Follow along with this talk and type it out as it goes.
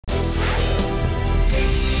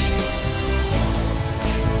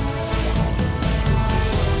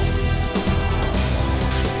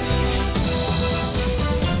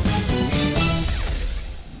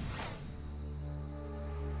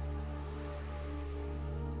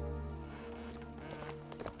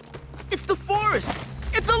It's the forest!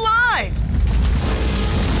 It's alive!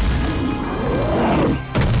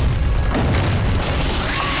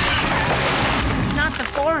 It's not the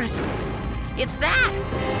forest. It's that!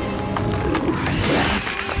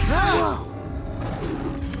 Whoa!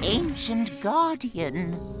 Ancient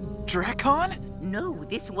guardian. Drakon? No,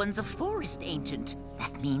 this one's a forest ancient.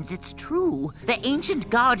 That means it's true. The ancient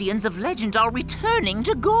guardians of legend are returning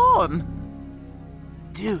to Gorm.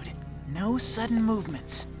 Dude, no sudden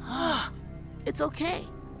movements. It's okay.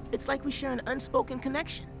 It's like we share an unspoken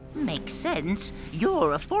connection. Makes sense.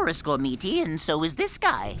 You're a forest Gormiti, and so is this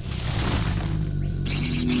guy.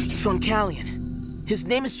 Troncalion. His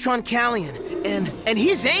name is Troncalion, and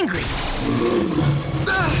he's angry.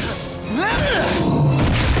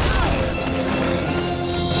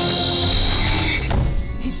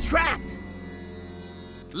 He's trapped.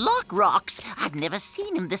 LoliRocks? I've never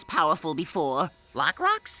seen him this powerful before.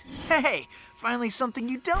 LoliRocks? Hey, finally something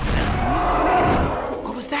you don't know.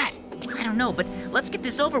 What was that? I don't know, but let's get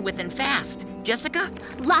this over with and fast. Jessica?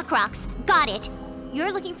 LoliRocks, got it.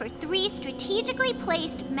 You're looking for 3 strategically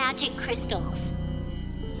placed magic crystals.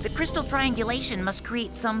 The crystal triangulation must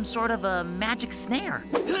create some sort of a magic snare.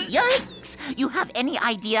 Yikes! You have any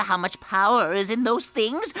idea how much power is in those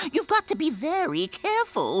things? You've got to be very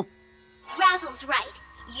careful. Razzle's right.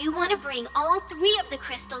 You want to bring all 3 of the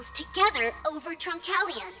crystals together over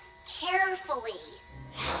Troncalion. Carefully.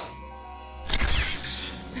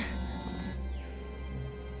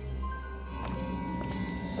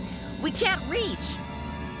 We can't reach.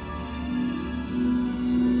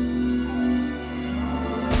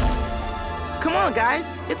 Come on,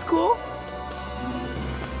 guys. It's cool.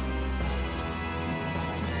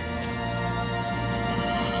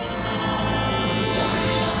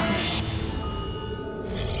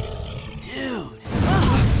 Dude.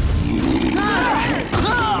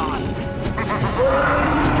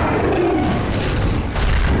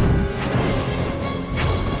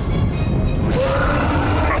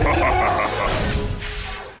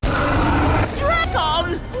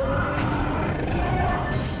 Dragon!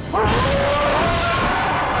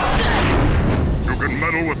 You can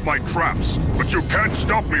meddle with my traps, but you can't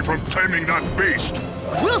stop me from taming that beast.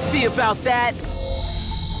 We'll see about that.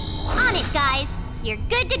 On it, guys. You're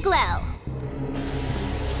good to glow.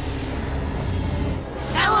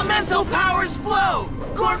 Elemental powers flow!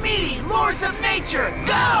 Gormiti, lords of nature,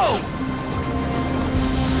 go!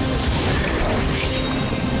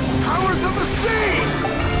 Powers of the sea!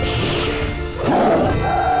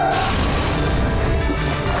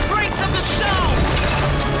 Strength of the stone!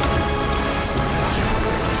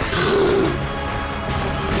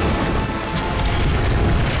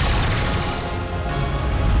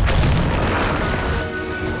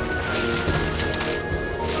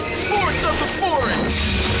 Force of the forest!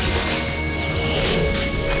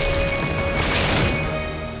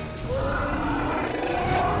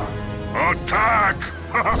 Attack!